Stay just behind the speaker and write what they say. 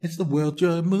It's the World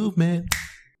Joy Movement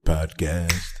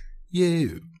podcast. Yeah.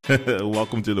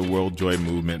 Welcome to the World Joy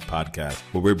Movement podcast,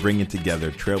 where we're bringing together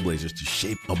trailblazers to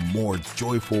shape a more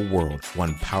joyful world,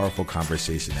 one powerful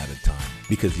conversation at a time.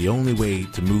 Because the only way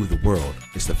to move the world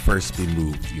is to first be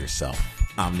moved yourself.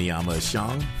 I'm Niyama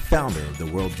Ashong, founder of the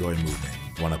World Joy Movement.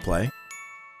 Want to play?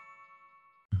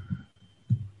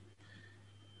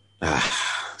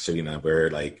 So,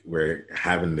 we're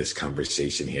having this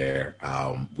conversation here.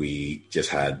 We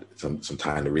just had some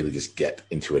time to really just get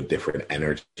into a different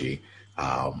energy.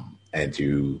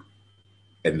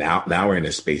 And now we're in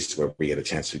a space where we get a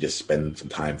chance to just spend some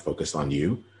time focused on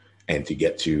you and to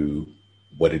get to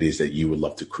what it is that you would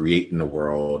love to create in the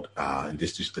world, and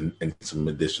just do some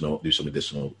additional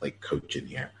like coaching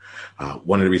here.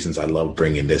 One of the reasons I love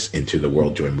bringing this into the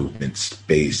World Joy Movement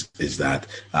space is that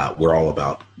we're all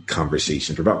about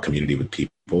conversations. We're about community with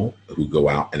people who go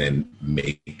out and then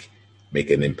make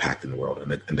an impact in the world.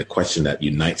 And the question that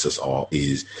unites us all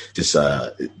is just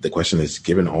the question is,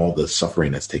 given all the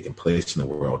suffering that's taken place in the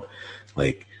world,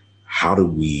 like, how do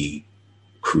we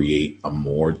create a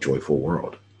more joyful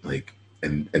world?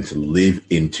 And to live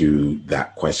into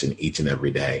that question each and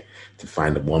every day, to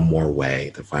find one more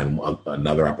way, to find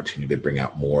another opportunity to bring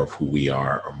out more of who we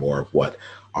are, or more of what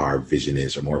our vision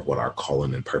is, or more of what our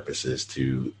calling and purpose is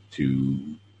to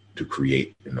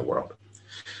create in the world.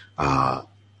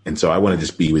 And so I want to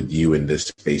just be with you in this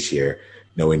space here,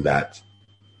 knowing that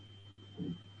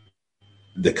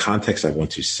the context I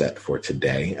want to set for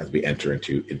today as we enter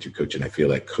into coaching, I feel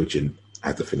like coaching, I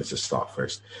have to finish this thought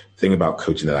first. The thing about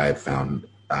coaching that I have found,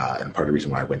 and part of the reason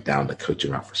why I went down the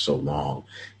coaching route for so long,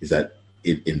 is that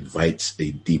it invites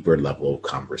a deeper level of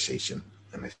conversation.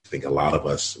 And I think a lot of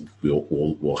us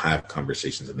will have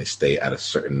conversations and they stay at a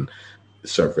certain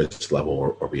surface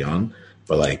level or beyond.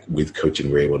 But like with coaching,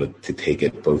 we're able to take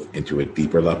it both into a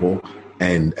deeper level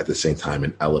and at the same time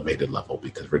an elevated level,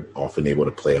 because we're often able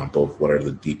to play on both what are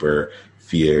the deeper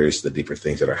fears, the deeper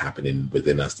things that are happening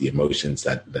within us, the emotions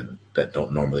that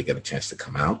don't normally get a chance to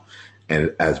come out,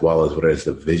 and as well as what is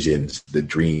the visions, the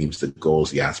dreams, the goals,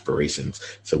 the aspirations.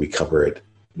 So we cover it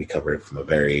from a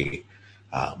very,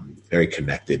 very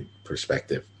connected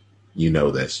perspective. You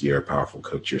know this, you're a powerful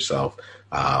coach yourself.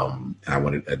 And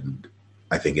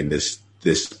I think in this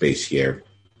space here,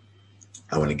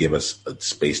 I want to give us a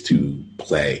space to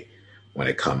play when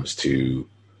it comes to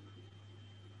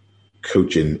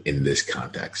coaching in this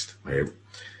context, right?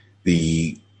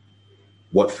 The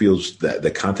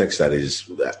context that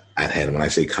is at hand. When I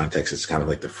say context, it's kind of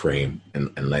like the frame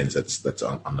and lens that's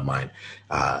on the mind.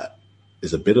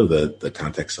 Is a bit of the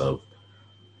context of,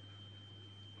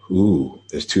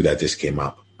 there's two that just came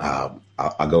up.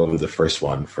 I'll go over the first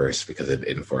one first because it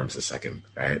informs the second,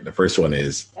 right? The first one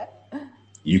is,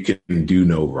 you can do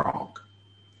no wrong.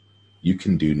 You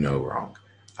can do no wrong.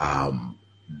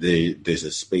 There's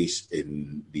a space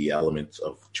in the elements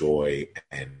of joy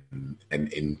and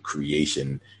in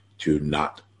creation to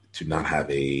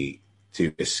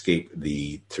escape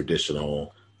the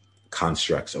traditional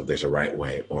constructs of there's a right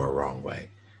way or a wrong way.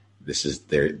 This is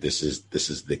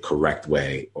the correct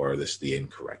way, or this is the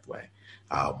incorrect way.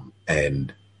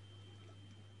 And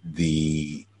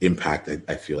the impact,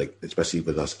 I feel like, especially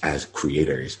with us as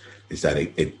creators, is that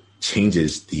it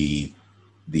changes the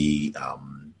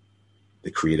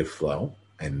creative flow,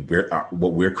 and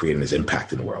what we're creating is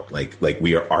impact in the world. Like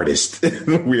we are artists.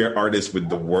 We are artists with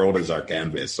the world as our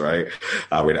canvas, right?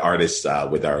 We're artists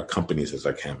with our companies as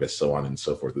our canvas, so on and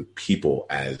so forth, with people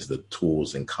as the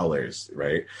tools and colors,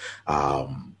 right?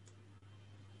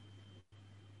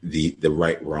 The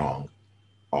right wrong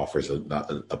offers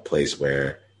a place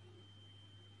where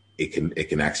it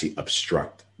can actually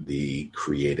obstruct the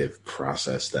creative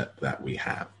process that we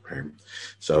have, right?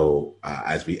 So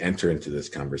as we enter into this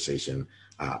conversation,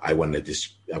 I want to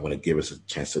give us a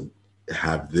chance to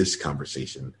have this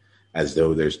conversation as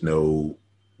though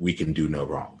we can do no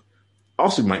wrong.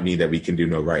 Also might mean that we can do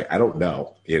no right. I don't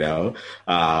know,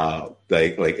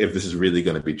 like if this is really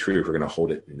going to be true, if we're going to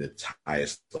hold it in its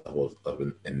highest level of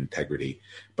integrity.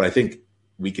 But I think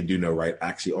we can do no right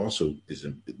actually also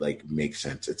makes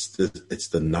sense. It's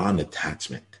the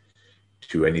non-attachment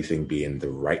to anything being the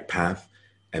right path,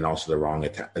 and also the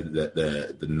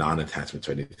non-attachment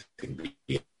to anything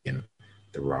being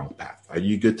the wrong path. Are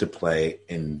you good to play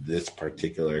in this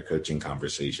particular coaching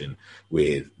conversation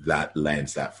with that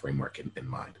lens, that framework in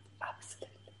mind?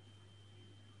 Absolutely.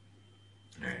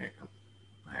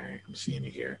 All right. I'm seeing you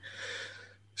here.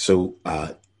 So,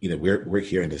 we're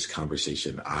here in this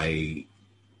conversation.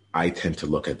 I tend to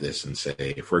look at this and say,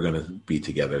 if we're going to be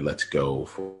together, let's go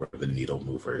for the needle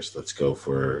movers. Let's go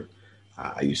for,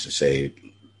 I used to say,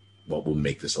 what will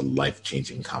make this a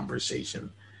life-changing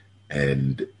conversation?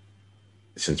 And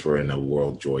since we're in a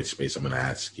world joy space, I'm going to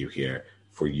ask you here,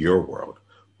 for your world,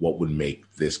 what would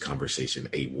make this conversation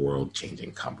a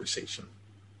world-changing conversation?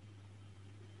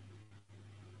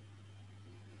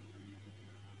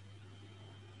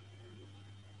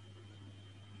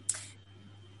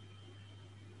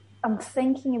 I'm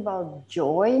thinking about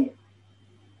joy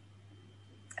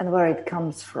and where it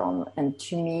comes from. And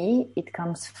to me, it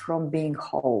comes from being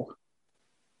whole.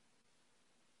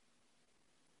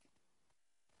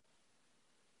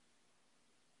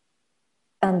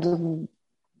 And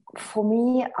for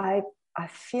me, I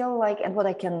feel like, and what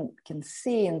I can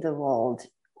see in the world,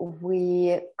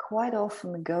 we quite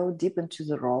often go deep into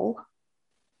the role.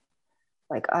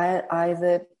 Like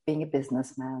either being a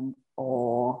businessman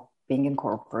or being in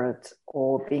corporate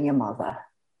or being a mother.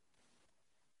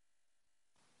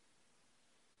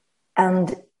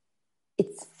 And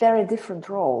it's very different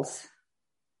roles.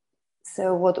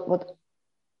 So what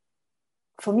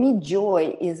for me,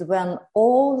 joy is when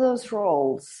all those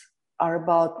roles are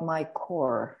about my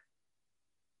core.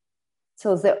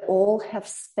 So they all have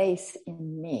space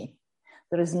in me.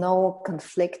 There is no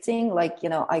conflicting, like,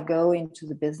 I go into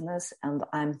the business and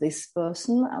I'm this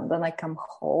person, and then I come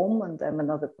home and I'm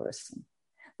another person.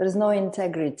 There is no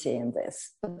integrity in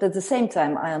this. But at the same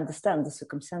time, I understand the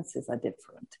circumstances are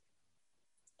different.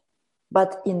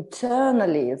 But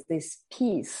internally, this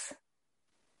peace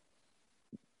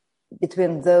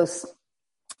between those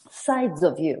sides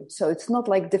of you. So it's not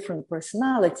like different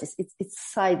personalities, it's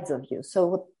sides of you.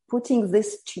 So putting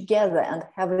this together and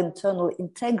have internal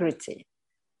integrity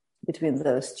between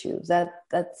those two,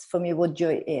 that's for me what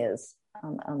joy is.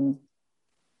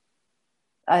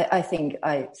 I think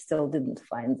I still didn't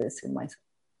find this in myself.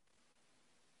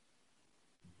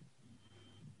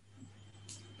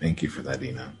 Thank you for that,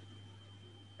 Ina.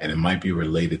 And it might be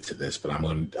related to this, but I'm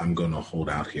going to hold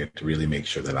out here to really make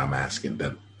sure that I'm asking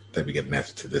that we get an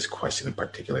answer to this question in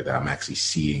particular, that I'm actually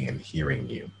seeing and hearing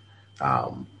you.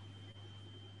 I'm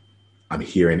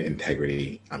hearing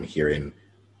integrity. I'm hearing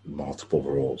multiple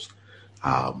roles.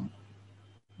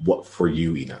 What for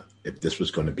you, Ina, if this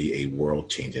was going to be a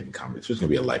world-changing conversation, this was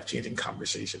going to be a life-changing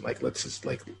conversation, like, let's just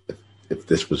like, if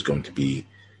this was going to be,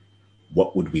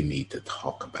 what would we need to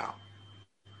talk about?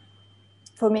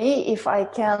 For me, if I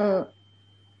can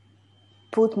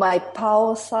put my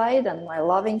power side and my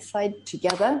loving side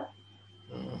together,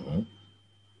 mm-hmm.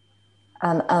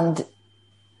 and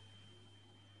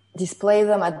display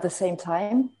them at the same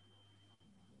time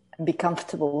and be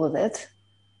comfortable with it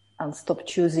and stop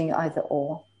choosing either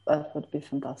or, that would be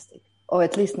fantastic. Or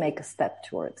at least make a step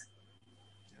towards.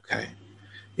 Okay.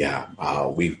 Yeah.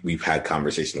 We've had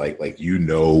conversations like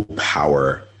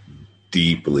power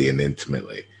deeply and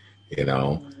intimately.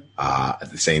 At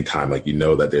the same time,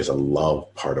 that there's a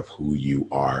love part of who you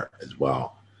are as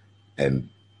well. And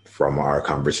from our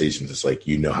conversations, it's like,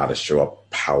 how to show up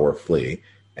powerfully.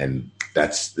 And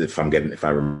that's, if I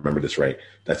remember this right,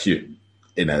 that's you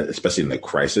especially in a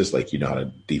crisis, how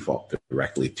to default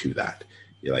directly to that.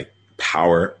 You're like,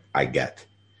 power, I get,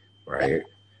 right? Yeah.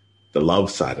 The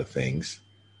love side of things,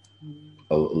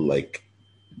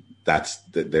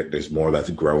 there's more that's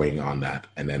growing on that.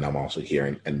 And then I'm also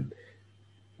hearing, and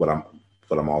what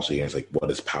I'm also hearing is like,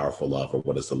 what is powerful love, or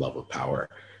what does the love of power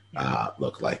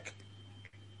look like?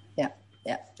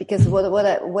 Yeah. Because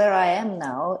where I am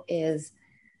now is,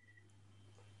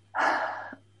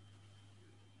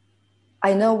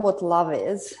 I know what love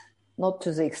is, not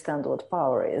to the extent what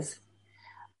power is,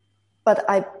 but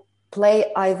I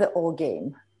play either or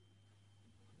game.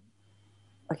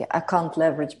 Okay, I can't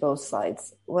leverage both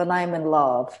sides. When I'm in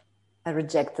love, I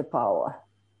reject the power.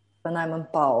 When I'm in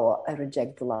power, I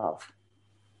reject the love.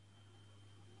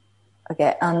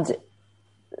 Okay, and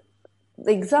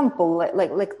the example,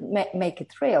 make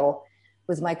it real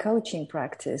with my coaching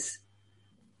practice.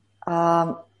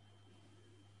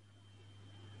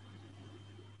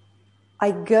 I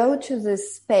go to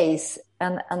this space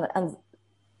and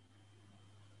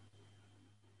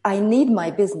I need my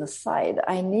business side.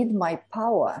 I need my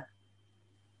power,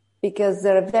 because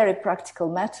there are very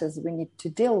practical matters we need to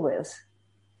deal with.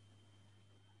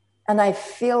 And I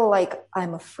feel like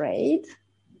I'm afraid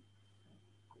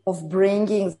of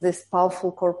bringing this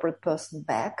powerful corporate person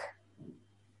back,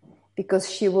 because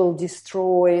she will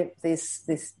destroy this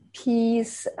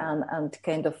peace and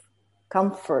kind of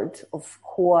comfort of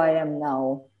who I am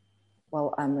now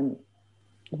while I'm in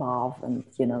love and,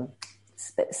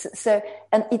 so,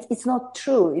 and it's not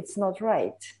true. It's not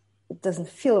right. It doesn't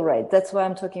feel right. That's why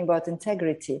I'm talking about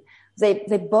integrity. They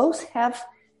both have,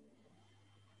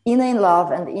 inner in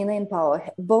love and inner in power,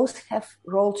 both have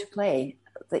role to play.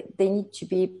 they need to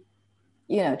be,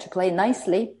 to play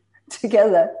nicely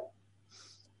together.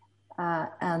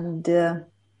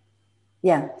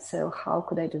 So how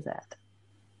could I do that?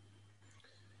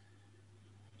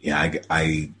 Yeah,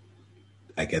 I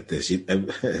get this.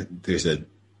 There's a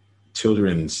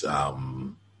children's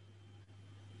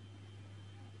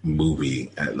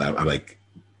movie. I'm like,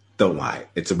 don't lie.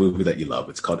 It's a movie that you love.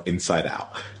 It's called Inside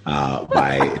Out.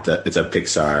 It's a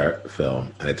Pixar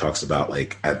film, and it talks about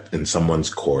in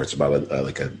someone's core. It's about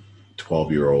a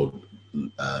 12-year-old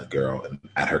girl, and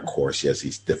at her core, she has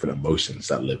these different emotions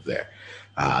that live there.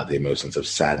 The emotions of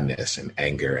sadness and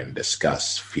anger and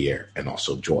disgust, fear, and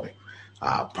also joy.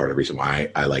 Part of the reason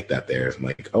why I like that there is I'm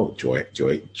like, oh, joy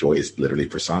is literally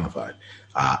personified.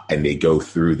 And they go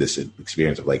through this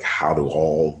experience of how do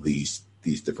all these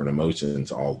different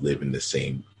emotions all live in the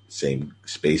same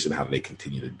space, and how do they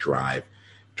continue to drive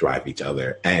each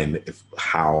other, and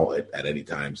how at any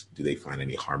times do they find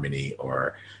any harmony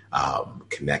or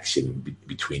connection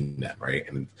between them, right?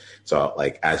 And so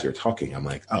as you're talking, I'm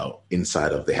like, oh,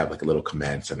 inside of they have a little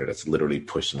command center that's literally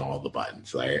pushing all the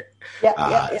buttons, right?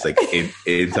 It's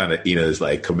inside of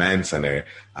this command center.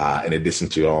 In addition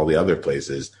to all the other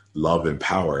places, love and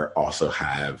power also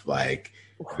have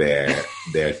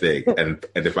their thing,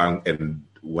 and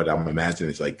what I'm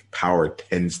imagining is power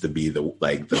tends to be the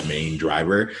main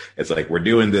driver. It's we're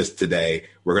doing this today.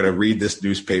 We're going to read this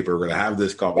newspaper. We're going to have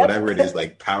this call, whatever it is.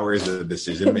 Power is the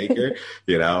decision maker,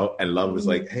 and love is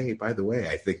hey, by the way,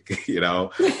 I think,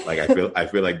 I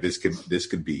feel like this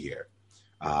could be here.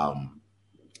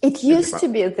 It used to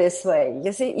be this way.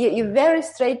 You see, you're very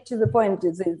straight to the point.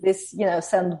 This,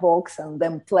 sandbox and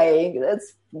them playing.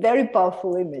 That's very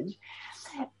powerful image.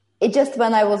 It just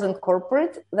when I was in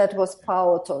corporate, that was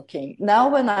power talking. Now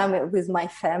when I'm with my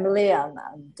family and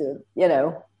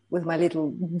with my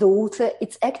little daughter,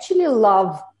 it's actually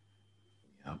love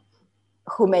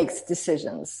who makes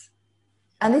decisions.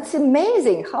 And it's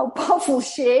amazing how powerful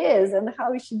she is and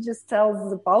how she just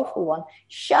tells the powerful one,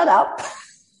 shut up.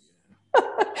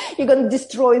 You're going to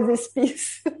destroy this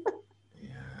piece.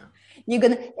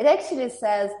 It actually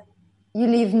says, you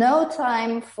leave no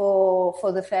time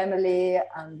for the family,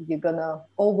 and you're going to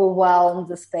overwhelm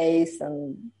the space,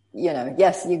 and,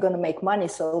 yes, you're going to make money,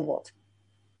 so what?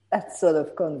 That sort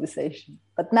of conversation.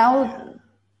 But now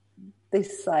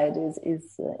this side is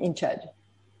in charge.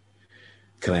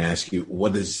 Can I ask you,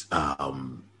 what else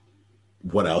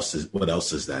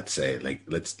does that say?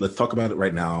 Let's talk about it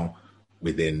right now.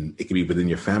 It could be within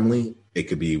your family. It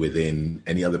could be within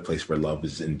any other place where love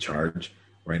is in charge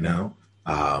right now.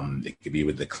 It could be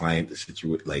with the client,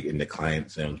 in the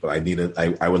client zones. But I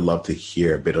would love to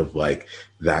hear a bit of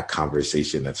that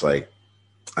conversation. That's I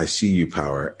see you,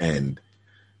 power, and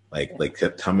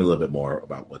tell me a little bit more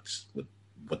about what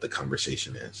the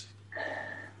conversation is.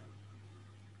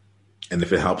 And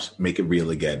if it helps, make it real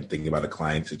again. Thinking about a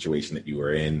client situation that you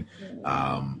were in,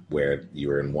 where you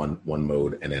were in one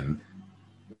mode, and then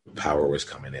power was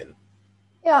coming in.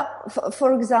 Yeah.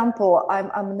 For example,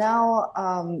 I'm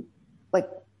now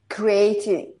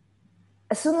creating.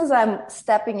 As soon as I'm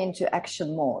stepping into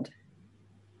action mode,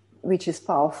 which is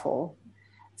powerful,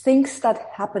 things start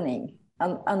happening.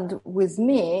 And with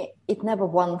me, it never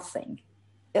one thing.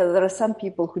 There are some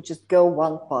people who just go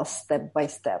one path step by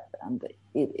step, and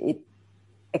it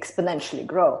exponentially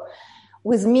grow.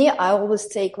 With me, I always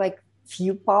take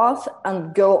few paths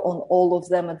and go on all of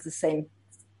them at the same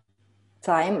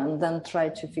time, and then try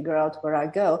to figure out where I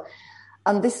go.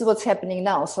 And this is what's happening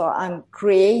now. So I'm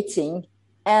creating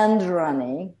and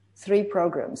running 3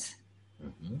 programs.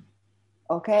 Mm-hmm.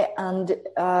 Okay. And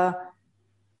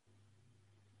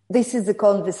this is the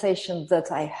conversation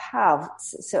that I have.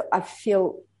 So I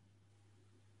feel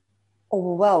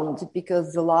overwhelmed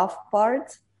because the love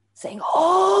part saying,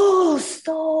 oh,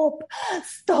 stop.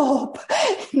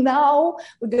 Now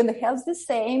we're going to have the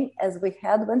same as we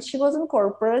had when she was in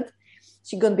corporate.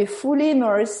 She's going to be fully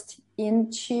immersed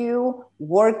into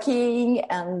working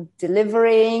and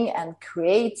delivering and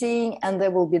creating, and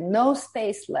there will be no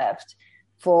space left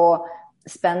for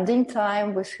spending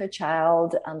time with her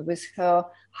child and with her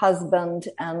husband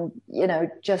and,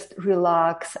 just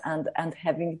relax and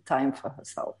having time for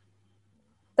herself.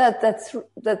 That's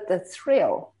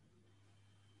real.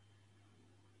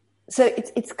 So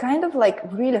it's kind of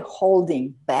really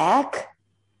holding back.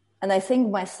 And I think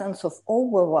my sense of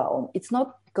overwhelm, it's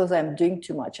not because I'm doing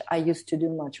too much. I used to do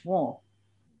much more.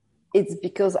 It's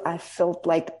because I felt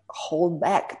hold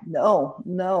back.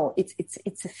 No,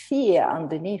 it's a fear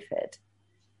underneath it.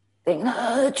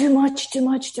 Too much.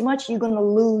 You're going to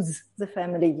lose the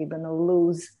family. You're going to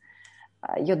lose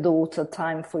your daughter,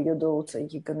 time for your daughter.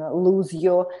 You're going to lose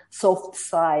your soft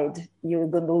side. You're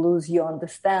going to lose your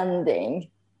understanding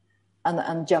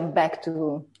and jump back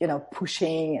to,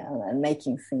 pushing and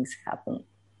making things happen.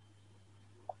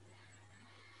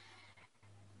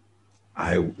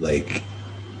 Are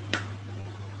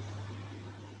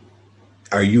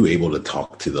you able to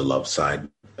talk to the love side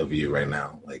of you right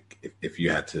now? Like if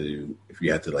you had to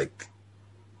like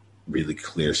really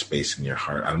clear space in your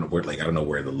heart, I don't know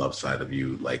where the love side of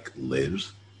you like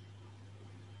lives.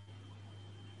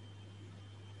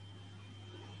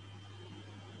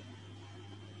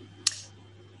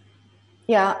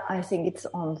 Yeah, I think it's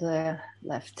on the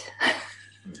left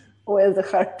where the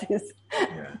heart is.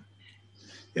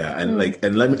 Yeah, and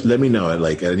let me know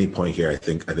at any point here. I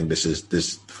think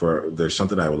there's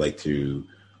something I would like to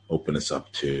open us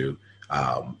up to.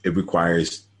 It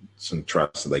requires some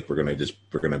trust. Like we're gonna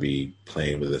be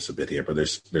playing with this a bit here, but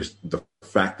there's the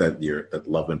fact that that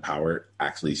love and power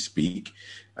actually speak.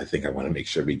 I think I want to make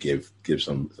sure we give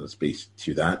some space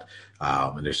to that.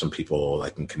 And there's some people I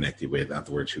can connect you with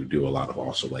afterwards who do a lot of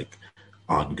also like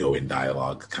ongoing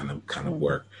dialogue kind of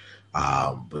work.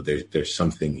 But there's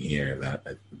something here that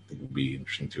I think would be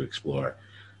interesting to explore.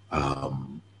 I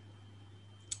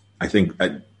think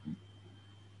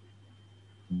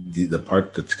the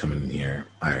part that's coming in here.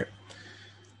 All right.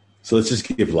 So let's just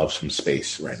give love some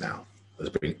space right now.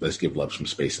 Let's give love some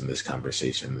space in this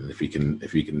conversation. And if we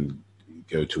can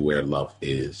go to where love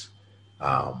is,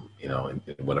 in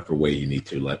whatever way you need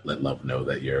to let love know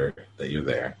that you're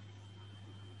there.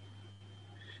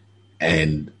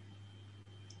 And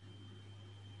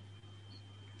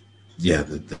yeah,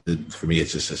 for me,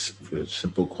 it's just a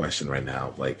simple question right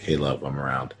now. Like, hey, love, I'm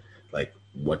around. Like,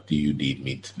 what do you need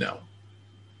me to know?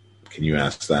 Can you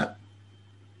ask that?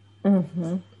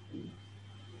 Mm-hmm.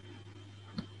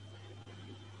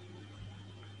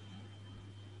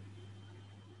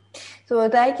 So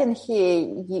what I can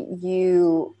hear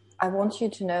you, I want you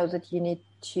to know that you need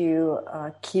to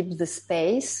keep the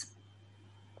space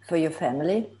for your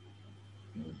family,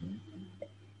 mm-hmm.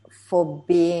 for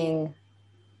being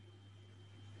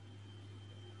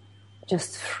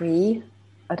just free.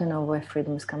 I don't know where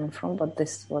freedom is coming from, but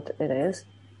this is what it is.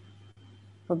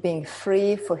 For being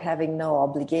free, for having no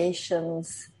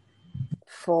obligations,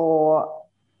 for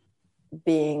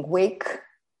being weak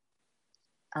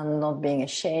and not being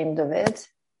ashamed of it,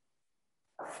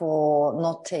 for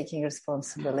not taking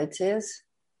responsibilities.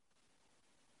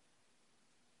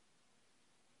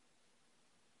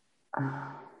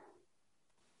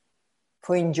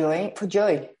 For joy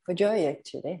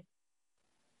actually.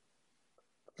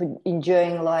 For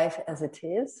enjoying life as it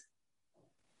is.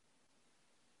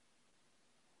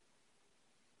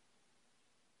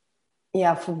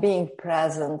 Yeah, for being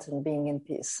present and being in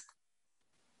peace.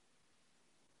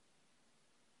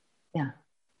 Yeah.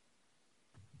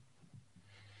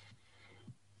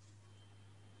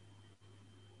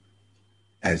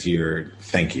 Thank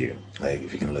you. Like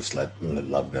if you can let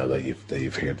love know that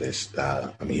you've heard this.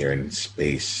 I'm here in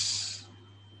space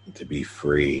to be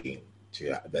free,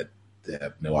 to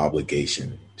have no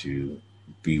obligation, to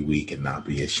be weak and not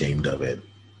be ashamed of it,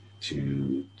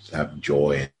 to have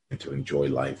joy and to enjoy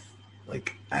life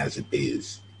like as it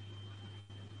is.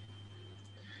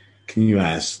 Can you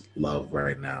ask love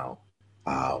right now?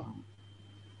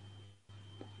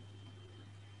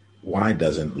 Why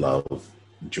doesn't love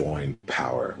join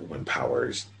power when power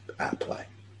is at play?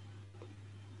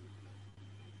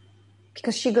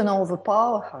 Because she's gonna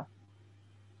overpower her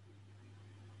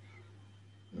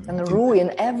and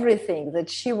ruin everything that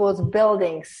she was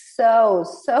building so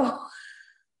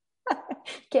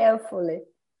carefully.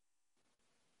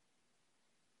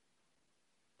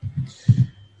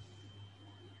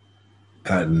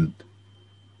 And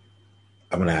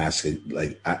I'm gonna ask it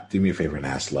do me a favor and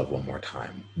ask love one more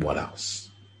time. What else?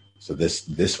 So this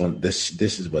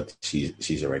is what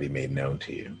she's already made known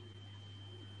to you.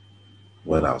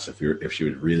 What else? If she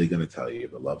was really gonna tell you,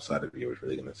 the love side of you was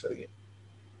really gonna tell you.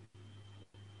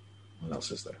 What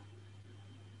else is there?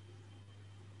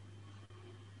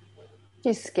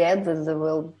 She's scared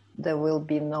that there will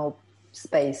be no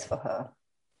space for her.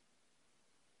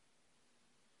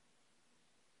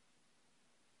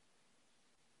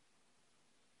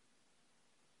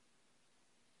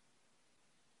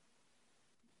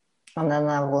 And then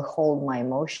I will hold my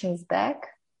emotions back.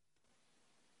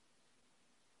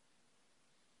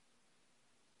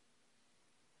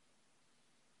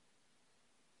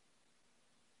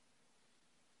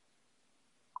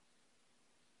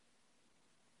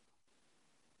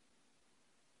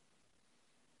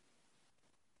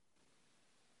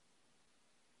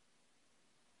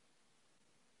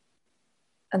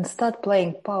 And start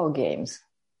playing power games.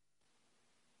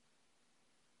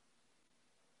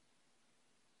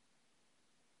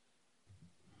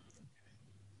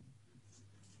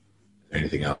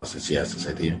 Anything else that she has to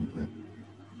say to you?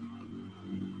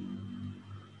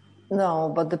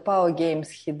 No, but the power games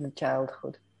hit the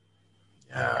childhood.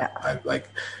 Yeah. I like.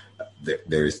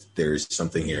 There's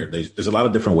something here. There's a lot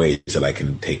of different ways that I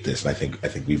can take this, and I think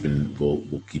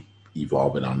we'll keep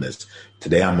evolving on this.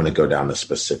 Today, I'm going to go down a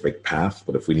specific path,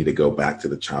 but if we need to go back to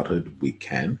the childhood, we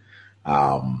can.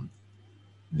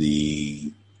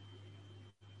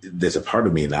 There's a part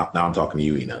of me now. Now I'm talking to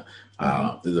you, Ina.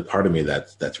 There's a part of me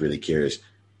that's really curious.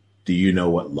 Do you know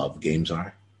what love games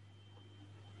are?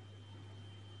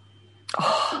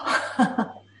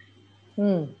 Oh.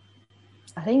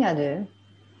 I think I do.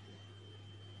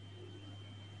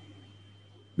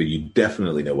 But you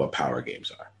definitely know what power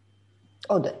games are.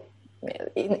 Oh,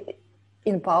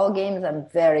 in power games, I'm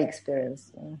very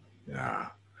experienced. Yeah.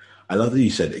 I love that you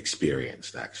said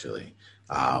experienced, actually,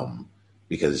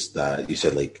 because you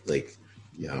said like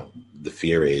the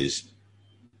fear is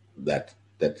that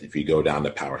if you go down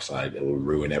the power side, it will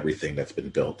ruin everything that's been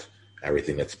built,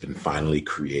 everything that's been finally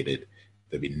created.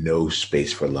 There'll be no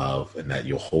space for love, and that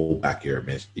you'll hold back your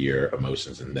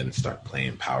emotions and then start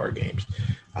playing power games.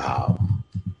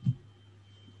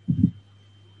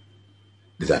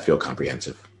 Does that feel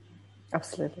comprehensive?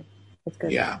 Absolutely. It's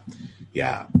good. Yeah.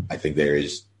 I think there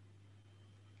is,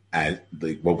 and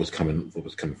like what was coming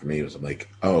for me was I'm like,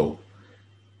 oh,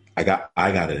 I got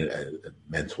a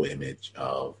mental image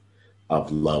of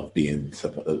love being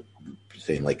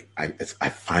saying like I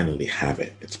finally have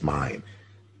it, it's mine,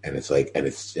 and it's like and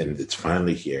it's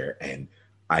finally here, and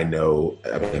I know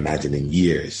I'm imagining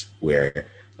years where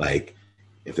like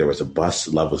if there was a bus,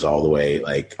 love was all the way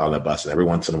like on the bus, and every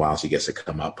once in a while she gets to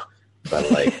come up, but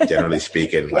like generally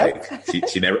speaking, like she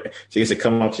gets to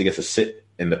come up, she gets to sit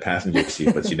in the passenger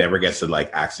seat, but she never gets to like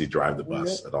actually drive the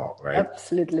bus at all, right?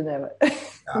 Absolutely never.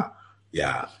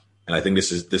 Yeah. And I think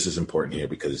this is important here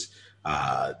because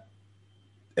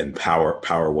and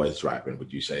power was driving.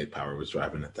 Would you say power was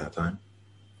driving at that time?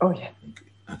 Oh yeah.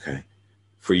 Okay.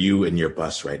 For you in your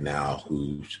bus right now,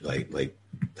 who's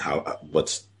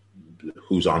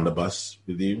who's on the bus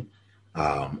with you,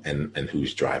 and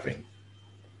who's driving?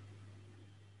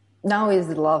 Now is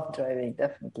love driving,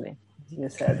 definitely, as you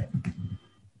said.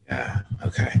 Yeah.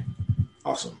 Okay.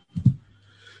 Awesome.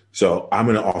 So I'm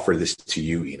going to offer this to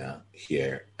you, Ina,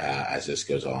 here as this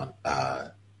goes on,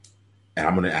 and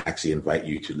I'm going to actually invite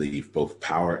you to leave both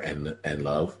power and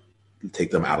love,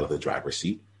 take them out of the driver's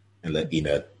seat, and let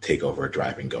Ina take over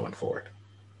driving going forward.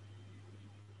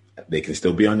 They can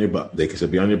still be on your bus. They can still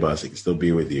be on your bus. They can still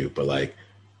be with you, but like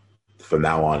from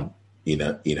now on,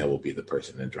 Ina will be the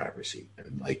person in the driver's seat,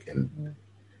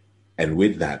 and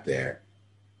with that there.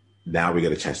 Now we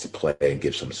get a chance to play and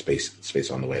give some space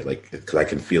on the way. Like, because I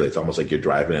can feel it. It's almost like you're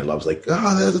driving and love's like,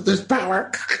 oh, there's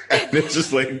power. And it's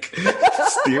just like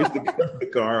steers the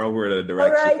car over in a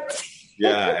direction. All right.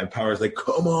 Yeah. And power's like,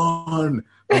 come on,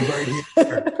 I'm right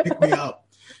here. Pick me up.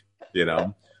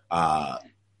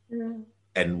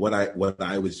 And what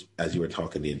I was, as you were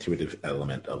talking, the intuitive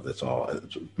element of this all,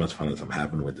 as much fun as I'm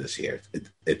having with this here,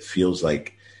 it feels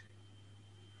like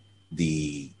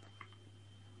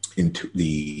into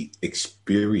the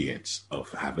experience of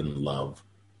having love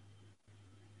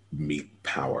meet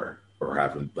power, or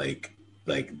having like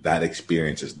that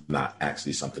experience is not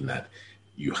actually something that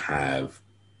you have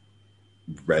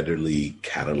readily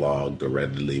cataloged or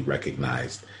readily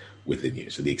recognized within you.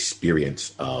 So the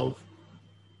experience of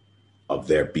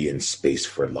there being space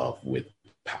for love with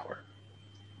power.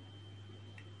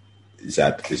 Is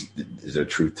there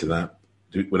truth to that?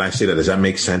 When I say that, does that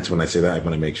make sense? When I say that, I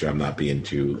want to make sure I'm not being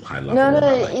too high level.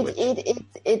 No,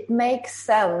 it makes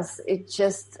sense. It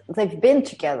just, they've been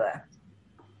together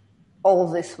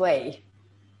all this way.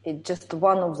 It just,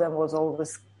 one of them was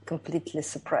always completely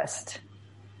suppressed.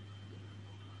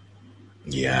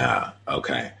 Yeah.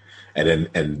 Okay.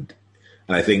 And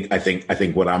I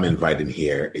think what I'm inviting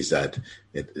here is that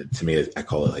to me, I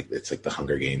call it like, it's like the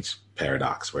Hunger Games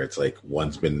paradox, where it's like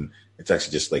it's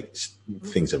actually just like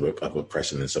things of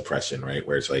oppression and suppression, right?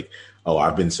 Where it's like, oh,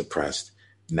 I've been suppressed.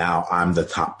 Now I'm the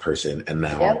top person. And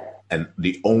now, and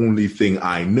the only thing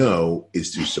I know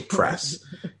is to suppress,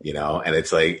 and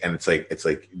it's like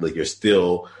you're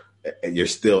still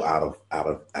out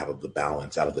of the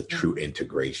balance, out of the true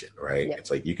integration, right? Yep. It's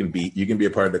like you can be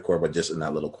a part of the core, but just in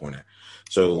that little corner.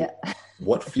 So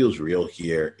what feels real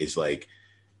here is like,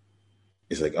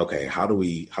 okay, how do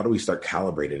we start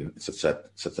calibrating such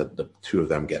that the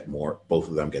both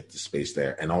of them get the space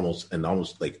there, and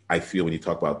almost like I feel when you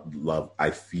talk about love,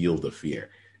 I feel the fear.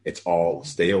 It's all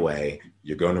stay away.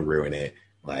 You're going to ruin it.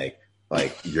 Like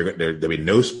there'll be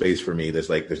no space for me. There's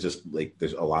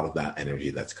a lot of that energy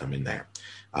that's coming there.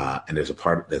 And there's a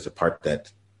part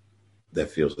that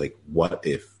feels like, what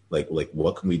if, like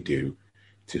what can we do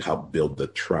to help build the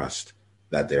trust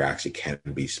that there actually can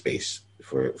be space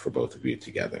for both of you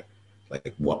together?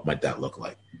 Like, what might that look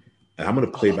like? And I'm going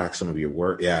to play back some of your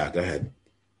work. Yeah, go ahead.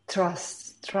 Trust.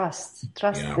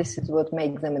 Yeah. This is what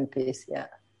makes them in peace. Yeah.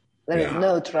 There is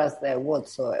no trust there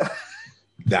whatsoever.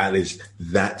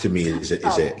 That to me is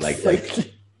it like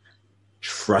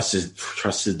trust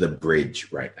is the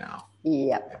bridge right now.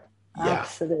 Yeah.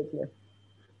 Absolutely.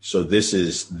 So this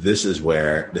is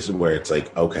where it's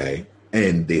like, okay,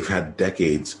 and they've had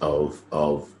decades of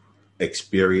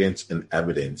experience and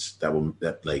evidence that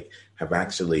have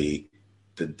actually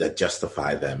that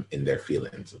justify them in their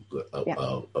feelings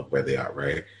of where they are,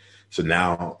 right? So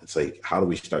now it's like, how do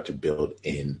we start to build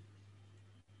in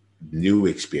new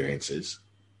experiences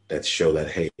that show that,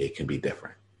 hey, it can be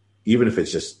different, even if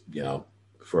it's just,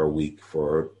 for a week,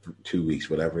 for 2 weeks,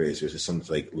 whatever it is. There's just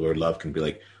something like Lord Love can be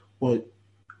like, well,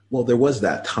 there was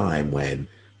that time when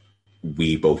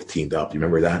we both teamed up. You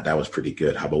remember that? That was pretty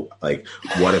good. How about, like,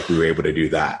 what if we were able to do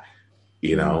that?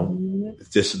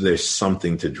 There's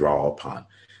something to draw upon.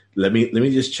 Let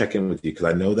me just check in with you, because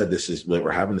I know that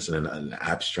we're having this in an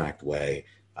abstract way,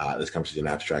 this conversation in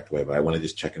an abstract way, but I want to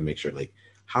just check and make sure, like,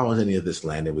 how has any of this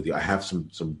landed with you? I have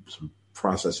some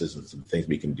processes and some things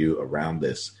we can do around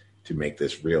this to make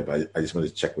this real, but I just want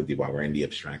to check with you while we're in the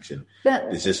abstraction.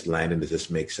 Is this landing? Does this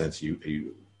make sense?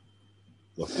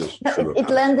 It's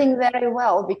landing very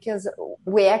well, because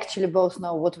we actually both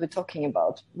know what we're talking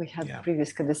about. We had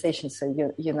previous conversations,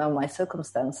 so you know my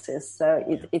circumstances. So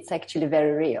it's actually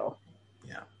very real.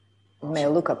 Yeah, awesome. It may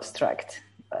look abstract,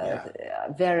 but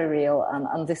very real.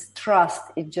 And this trust,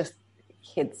 it just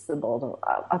hits the bottom.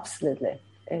 Absolutely,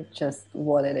 it's just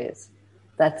what it is.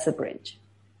 That's a bridge.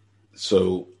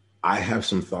 So I have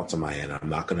some thoughts on my end. I'm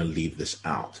not going to leave this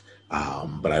out.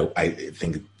 But I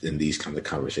think in these kinds of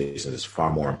conversations, it's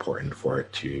far more important for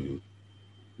it to,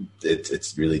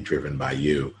 it's really driven by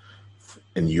you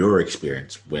and your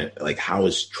experience. How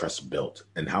is trust built,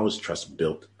 and how is trust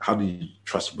built? How do you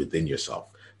trust within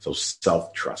yourself? So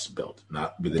self-trust built,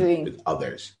 not with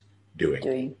others.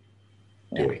 Doing.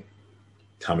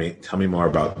 Tell me more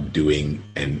about doing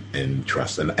and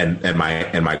trust. And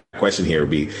my question here would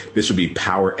be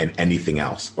power and anything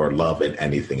else, or love and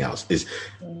anything else.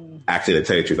 Actually, to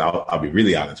tell you the truth, I'll be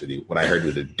really honest with you. When I heard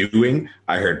with the doing,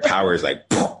 I heard power is like,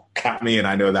 got me, and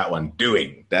I know that one.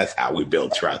 Doing, that's how we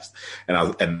build trust.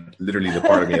 And literally the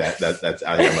part of me that's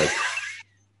out here, I'm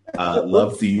like,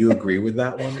 love, do you agree with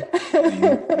that one?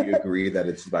 Do you agree that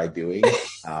it's by doing?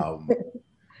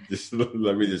 Just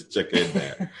let me just check in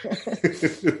there.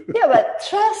 Yeah, but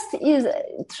trust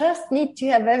needs to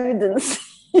have evidence.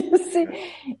 You see,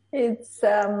 it's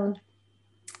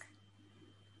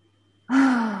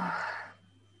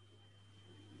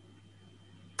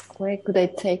where could I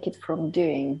take it from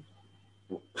doing?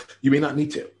 You may not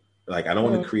need to. Like, I don't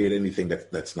want to create anything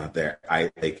that's not there. I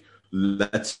like,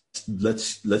 let's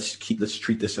treat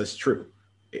this as true.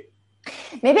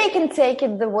 Maybe I can take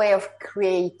it the way of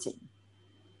creating.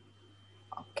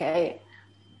 Okay.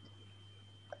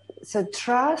 So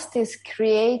trust is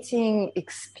creating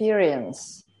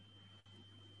experience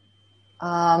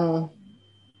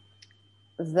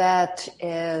that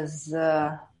is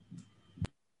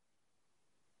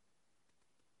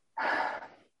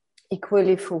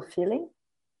equally fulfilling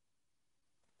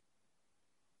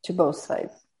to both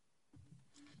sides.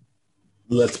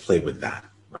 Let's play with that,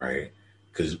 right?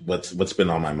 Because what's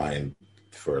been on my mind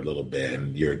for a little bit,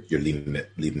 and you're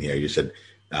leading here. You said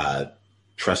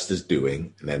trust is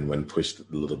doing, and then when pushed a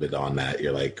little bit on that,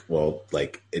 you're like, well,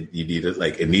 like it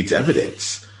needs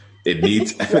evidence. It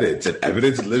needs evidence, and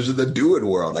evidence lives in the doing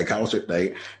world. Like, how is it?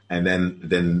 Like, and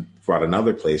then brought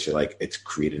another place. You're like, it's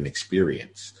creating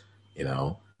experience,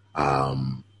 and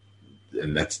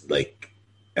that's like,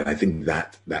 and I think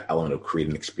that element of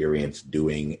creating experience,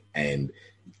 doing, and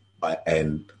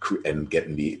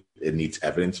getting it needs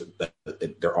evidence.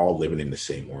 They're all living in the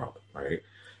same world, right?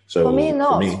 So for me,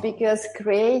 not because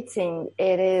creating,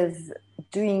 it is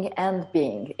doing and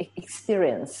being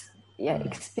experience. Yeah,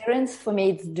 experience for me,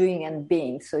 it's doing and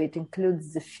being. So it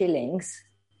includes the feelings.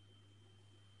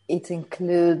 It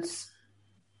includes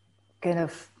kind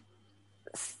of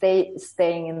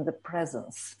staying in the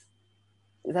presence.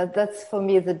 That's for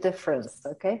me the difference.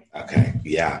 Okay.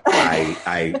 Yeah,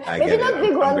 I maybe get not it.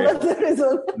 Big one, but there is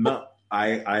one. No,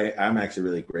 I'm actually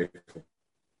really grateful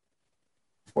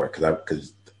for it,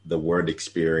 because the word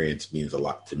experience means a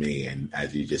lot to me. And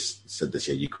as you just said this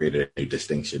year, you created a new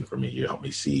distinction for me. You helped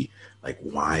me see, like,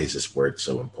 why is this word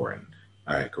so important?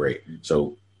 All right, great.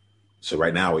 So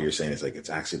right now what you're saying is like, it's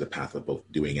actually the path of both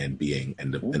doing and being,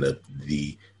 and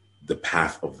the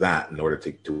path of that, in order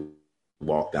to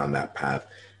walk down that path,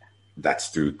 that's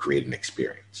through creating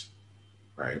experience,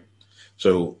 right?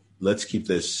 So let's keep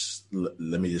this,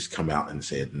 let me just come out and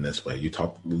say it in this way.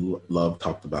 Love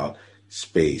talked about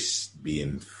space,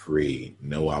 being free,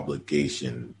 no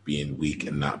obligation, being weak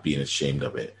and not being ashamed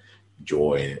of it,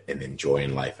 joy and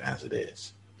enjoying life as it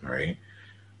is, all right?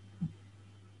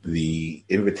 The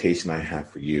invitation I have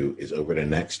for you is, over the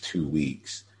next 2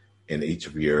 weeks, in each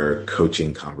of your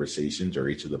coaching conversations or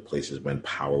each of the places when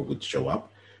power would show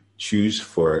up, choose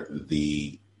for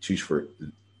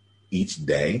each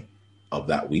day of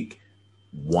that week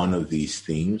one of these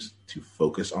themes to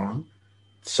focus on,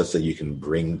 such that you can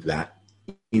bring that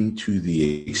into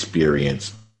the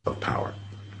experience of power.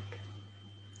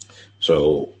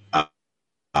 So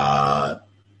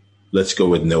let's go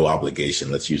with no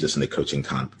obligation. Let's use this in the coaching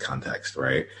context,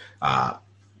 right?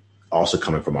 Also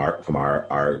coming from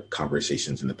our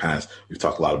conversations in the past, we've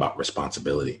talked a lot about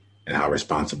responsibility and how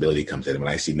responsibility comes in. And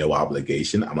when I see no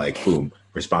obligation, I'm like, boom,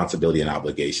 responsibility and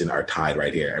obligation are tied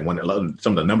right here. And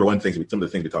some of the things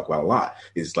we talk about a lot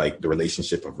is like the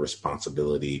relationship of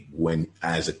responsibility when,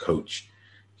 as a coach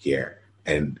here.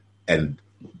 And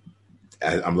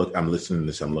as I'm listening to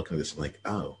this, I'm looking at this, I'm like,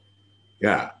 oh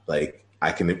yeah, like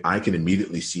I can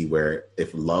immediately see where,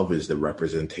 if love is the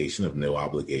representation of no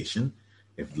obligation,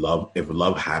 if love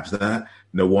has that,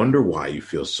 no wonder why you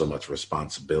feel so much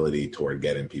responsibility toward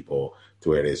getting people to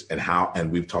where it is,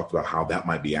 and we've talked about how that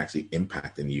might be actually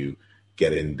impacting you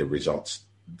getting the results,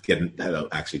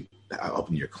 actually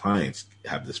helping your clients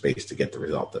have the space to get the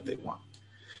result that they want.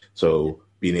 So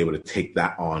being able to take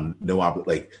that on,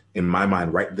 like in my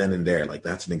mind, right then and there, like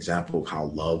that's an example of how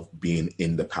love being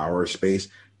in the power space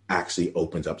actually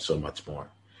opens up so much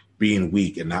more. Being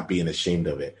weak and not being ashamed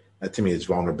of it, that to me is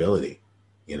vulnerability,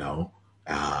 you know?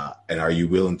 And are you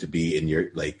willing to be in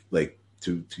your, like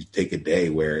to take a day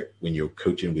where when you're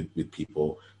coaching with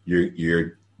people,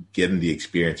 you're getting the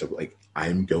experience of like,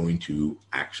 I'm going to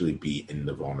actually be in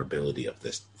the vulnerability of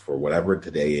this for whatever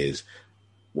today is.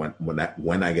 When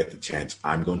I get the chance,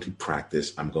 I'm going to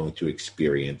practice, I'm going to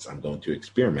experience, I'm going to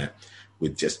experiment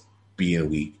with just being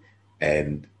weak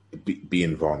and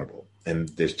being vulnerable. And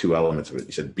there's two elements of it.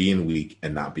 You said being weak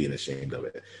and not being ashamed of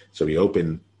it. So we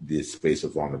open this space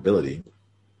of vulnerability,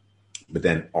 but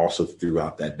then also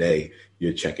throughout that day,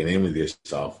 you're checking in with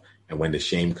yourself. And when the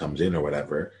shame comes in or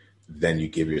whatever, then you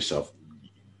give yourself,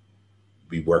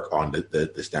 we work on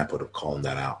the standpoint of calling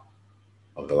that out,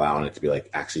 of allowing it to be like,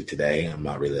 actually today, I'm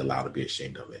not really allowed to be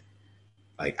ashamed of it.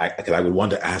 Like, because I would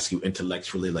want to ask you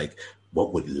intellectually, like,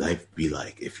 what would life be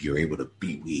like if you're able to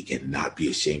be weak and not be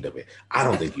ashamed of it? I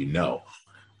don't think you know.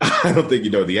 I don't think you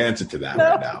know the answer to that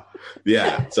right now.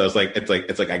 Yeah. So it's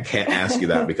like I can't ask you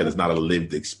that because it's not a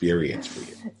lived experience for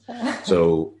you.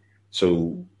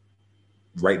 So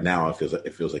right now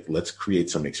it feels like let's create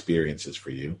some experiences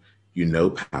for you. You know,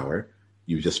 power.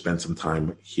 You just spend some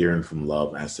time hearing from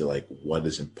love as to like what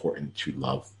is important to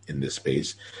love in this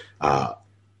space.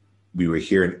 We were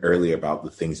hearing earlier about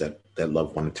the things that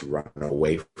love wanted to run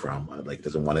away from, like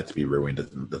doesn't want it to be ruined,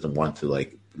 doesn't want to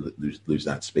like lose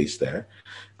that space there.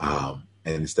 And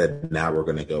instead, now we're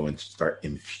going to go and start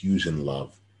infusing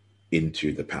love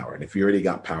into the power. And if you already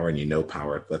got power and you know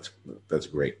power, that's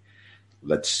great.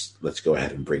 Let's go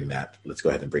ahead and bring that. Let's go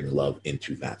ahead and bring love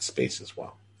into that space as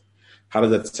well. How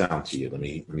does that sound to you? Let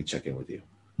me check in with you.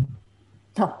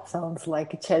 Oh, sounds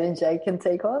like a challenge I can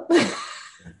take on.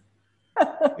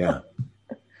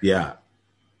 Yeah.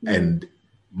 And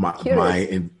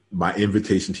my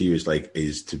invitation to you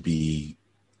is to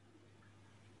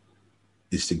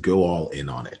go all in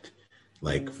on it.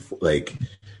 Like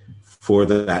for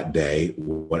that day,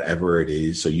 whatever it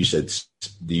is. So you said,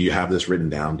 do you have this written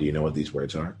down? Do you know what these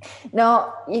words are?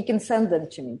 No, you can send them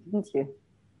to me, didn't you?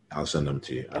 I'll send them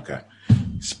to you. Okay.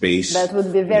 Space. That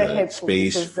would be very helpful.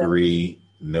 Space, free,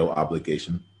 no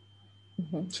obligation.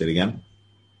 Mm-hmm. Say it again.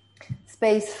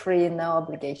 Space, free, no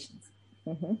obligations.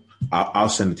 Mm-hmm. I'll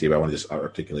send it to you, but I want to just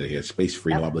articulate it here. Space,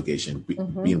 free, no obligation,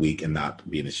 being weak and not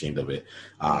being ashamed of it.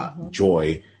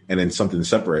 Joy, and then something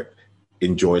separate,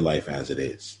 enjoy life as it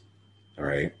is. All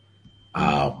right.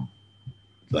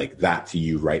 Like that to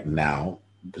you right now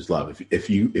is love. If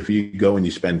you go and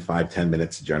you spend 5-10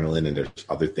 minutes journaling and there's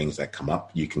other things that come up,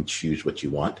 you can choose what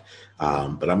you want.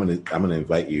 But I'm gonna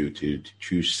invite you to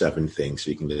choose 7 things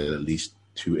so you can get at least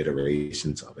 2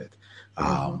 iterations of it.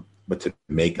 But to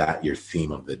make that your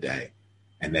theme of the day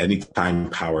And anytime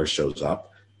power shows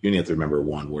up, you only have to remember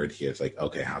one word here. It's like,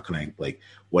 okay, how can I, like,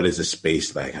 what is the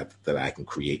space that I have that I can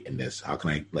create in this? How can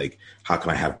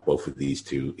I have both of these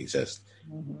two exist?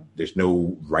 Mm-hmm. There's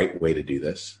no right way to do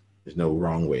this. There's no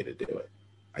wrong way to do it.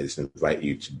 I just invite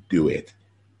you to do it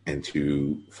and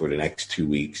to, for the next 2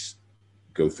 weeks,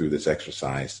 go through this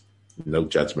exercise. No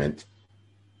judgment,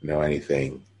 no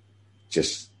anything.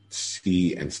 Just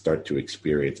see and start to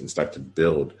experience and start to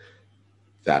build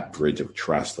that bridge of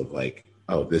trust of like,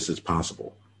 oh, this is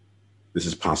possible. This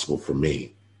is possible for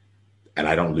me. And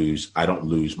I don't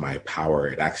lose my power.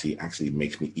 It actually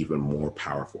makes me even more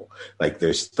powerful. Like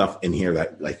there's stuff in here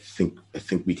that I think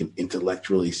we can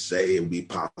intellectually say it would be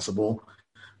possible,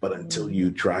 but until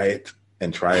you try it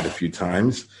a few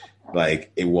times,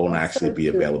 like it won't actually be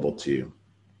available to you.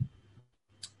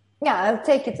 Yeah, I'll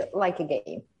take it like a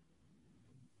game.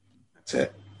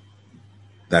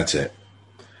 That's it.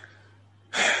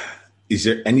 Is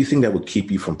there anything that would keep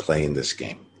you from playing this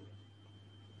game?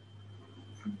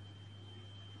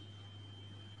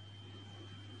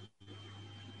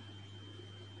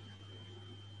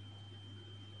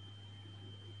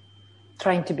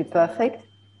 Trying to be perfect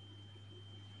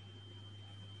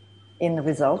in the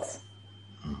results.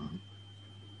 Mm-hmm.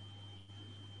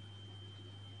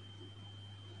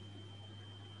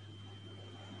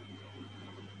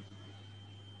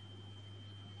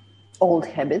 Old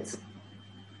habits.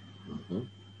 Mm-hmm.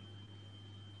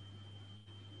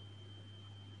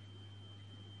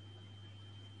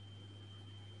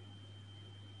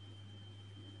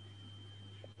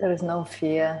 There is no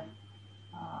fear.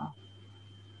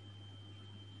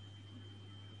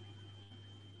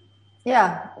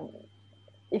 Yeah,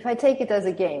 if I take it as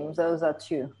a game, those are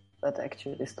two that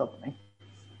actually stop me.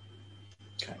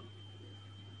 Okay.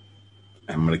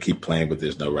 I'm going to keep playing, but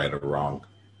there's no right or wrong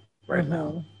right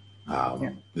now.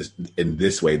 In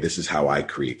this way, this is how I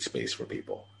create space for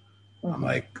people. Mm-hmm. I'm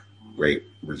like, great,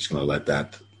 we're just going to let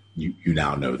that, you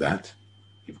now know that.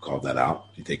 You've called that out.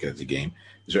 You take it as a game.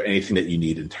 Is there anything that you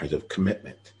need in terms of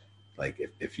commitment? Like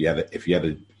if you had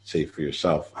to say for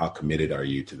yourself, how committed are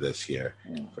you to this here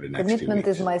for the next 2 weeks? Commitment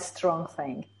is my strong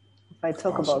thing. If I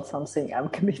talk about something, I'm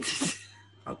committed.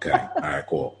 Okay. All right,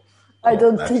 cool. I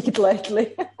don't take it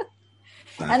lightly.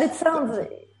 And it sounds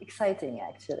exciting,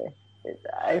 actually.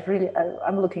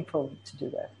 I'm looking forward to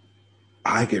do that.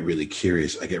 I get really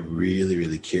curious. I get really,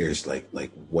 really curious, like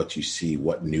what you see,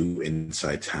 what new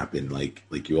insights happen. Like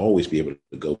you always be able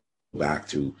to go back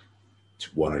to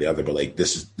one or the other, but like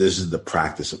this is the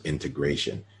practice of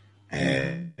integration,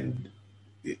 and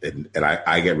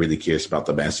I get really curious about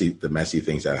the messy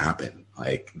things that happen,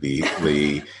 like the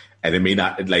and it may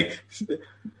not, like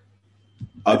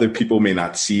other people may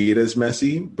not see it as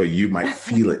messy, but you might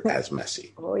feel it as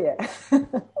messy. Oh yeah.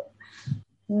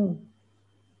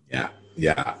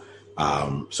 Yeah.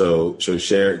 So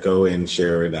share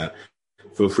that.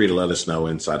 Feel free to let us know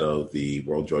inside of the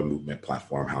World Joy Movement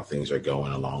platform how things are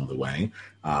going along the way.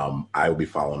 I will be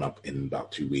following up in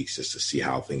about 2 weeks just to see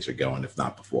how things are going. If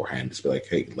not beforehand, just be like,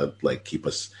 hey,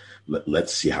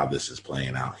 let's see how this is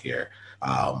playing out here.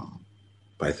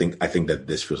 But I think that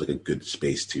this feels like a good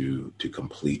space to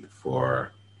complete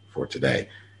for today.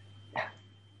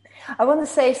 I want to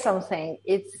say something.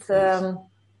 It's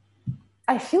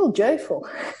I feel joyful.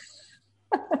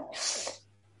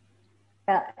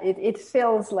 It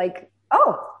feels like,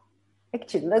 oh,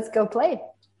 actually, let's go play.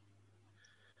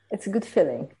 It's a good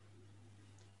feeling.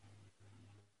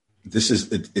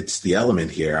 It's the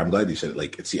element here. I'm glad you said it.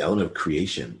 Like, it's the element of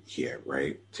creation here,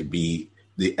 right? To be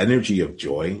the energy of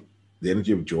joy. The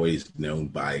energy of joy is known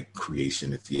by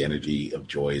creation. It's the energy of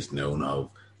joy is known of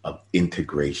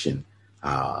integration,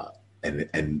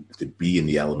 and to be in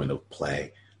the element of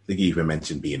play. I think you even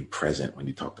mentioned being present when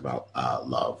you talked about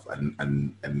love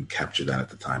and captured that at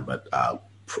the time, but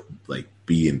like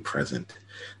being present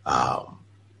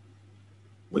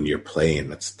when you're playing,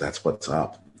 that's what's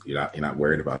up. You're not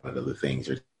worried about other things.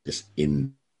 You're just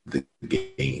in the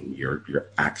game.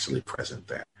 You're actually present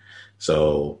there.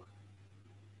 So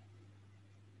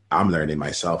I'm learning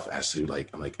myself as to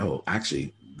I'm like, oh,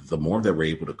 actually, the more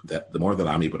that the more that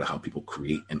I'm able to help people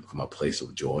create from a place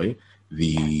of joy,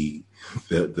 the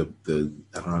I don't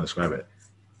know how to describe it,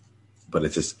 but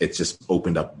it's just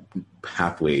opened up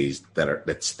pathways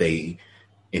that stay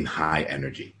in high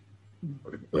energy,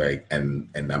 right? And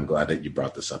I'm glad that you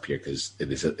brought this up here, because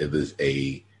it is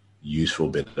a useful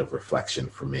bit of reflection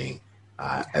for me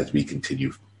as we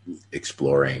continue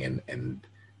exploring and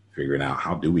figuring out,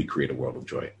 how do we create a world of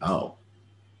joy? Oh,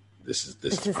 this is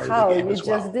part how of the game you as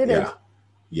well. just did it.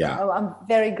 Yeah. Oh, I'm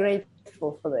very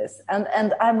grateful for this,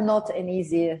 and I'm not an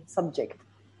easy subject.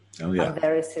 Oh yeah, I'm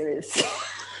very serious.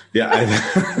 Yeah, I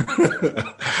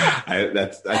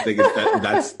think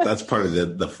that's part of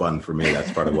the fun for me.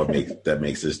 That's part of what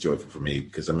makes this joyful for me,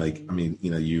 because I'm like, I mean,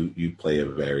 you know, you play a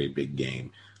very big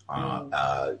game.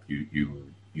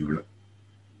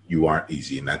 You aren't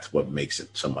easy, and that's what makes it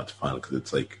so much fun, because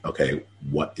it's like, okay,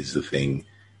 what is the thing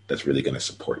that's really going to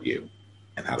support you,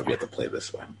 and how do we have to play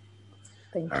this one?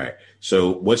 Thank you. All right.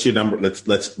 So what's your number?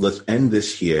 Let's end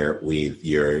this here with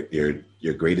your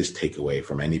greatest takeaway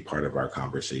from any part of our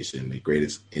conversation, the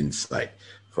greatest insight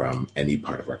from any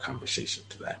part of our conversation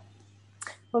today.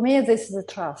 For me, this is the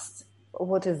trust.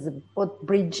 What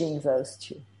bridging those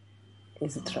two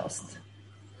is the trust.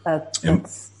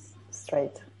 That's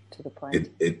straight to the point.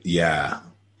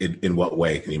 In what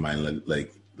way? Can you mind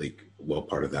like what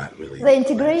part of that really? The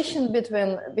integration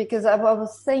between, because I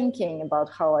was thinking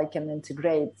about how I can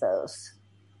integrate those,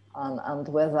 and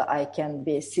whether I can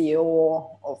be a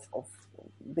CEO of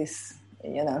this,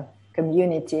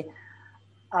 community.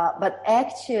 But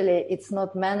actually, it's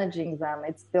not managing them;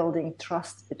 it's building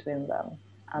trust between them,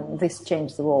 and this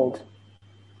changed the world.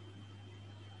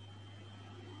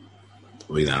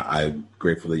 Lena, I'm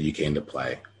grateful that you came to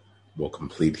play. We'll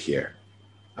complete here.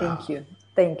 Thank you.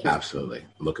 Absolutely.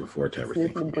 Looking forward to everything.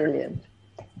 Absolutely brilliant.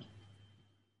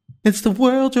 It's the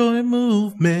World Joy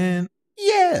Movement.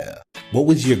 Yeah. What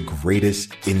was your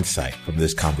greatest insight from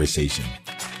this conversation?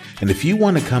 And if you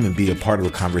want to come and be a part of a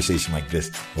conversation like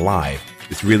this live,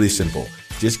 it's really simple.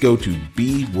 Just go to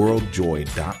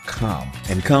beworldjoy.com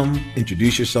and come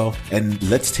introduce yourself, and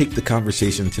let's take the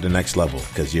conversation to the next level,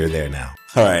 because you're there now.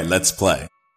 All right, let's play.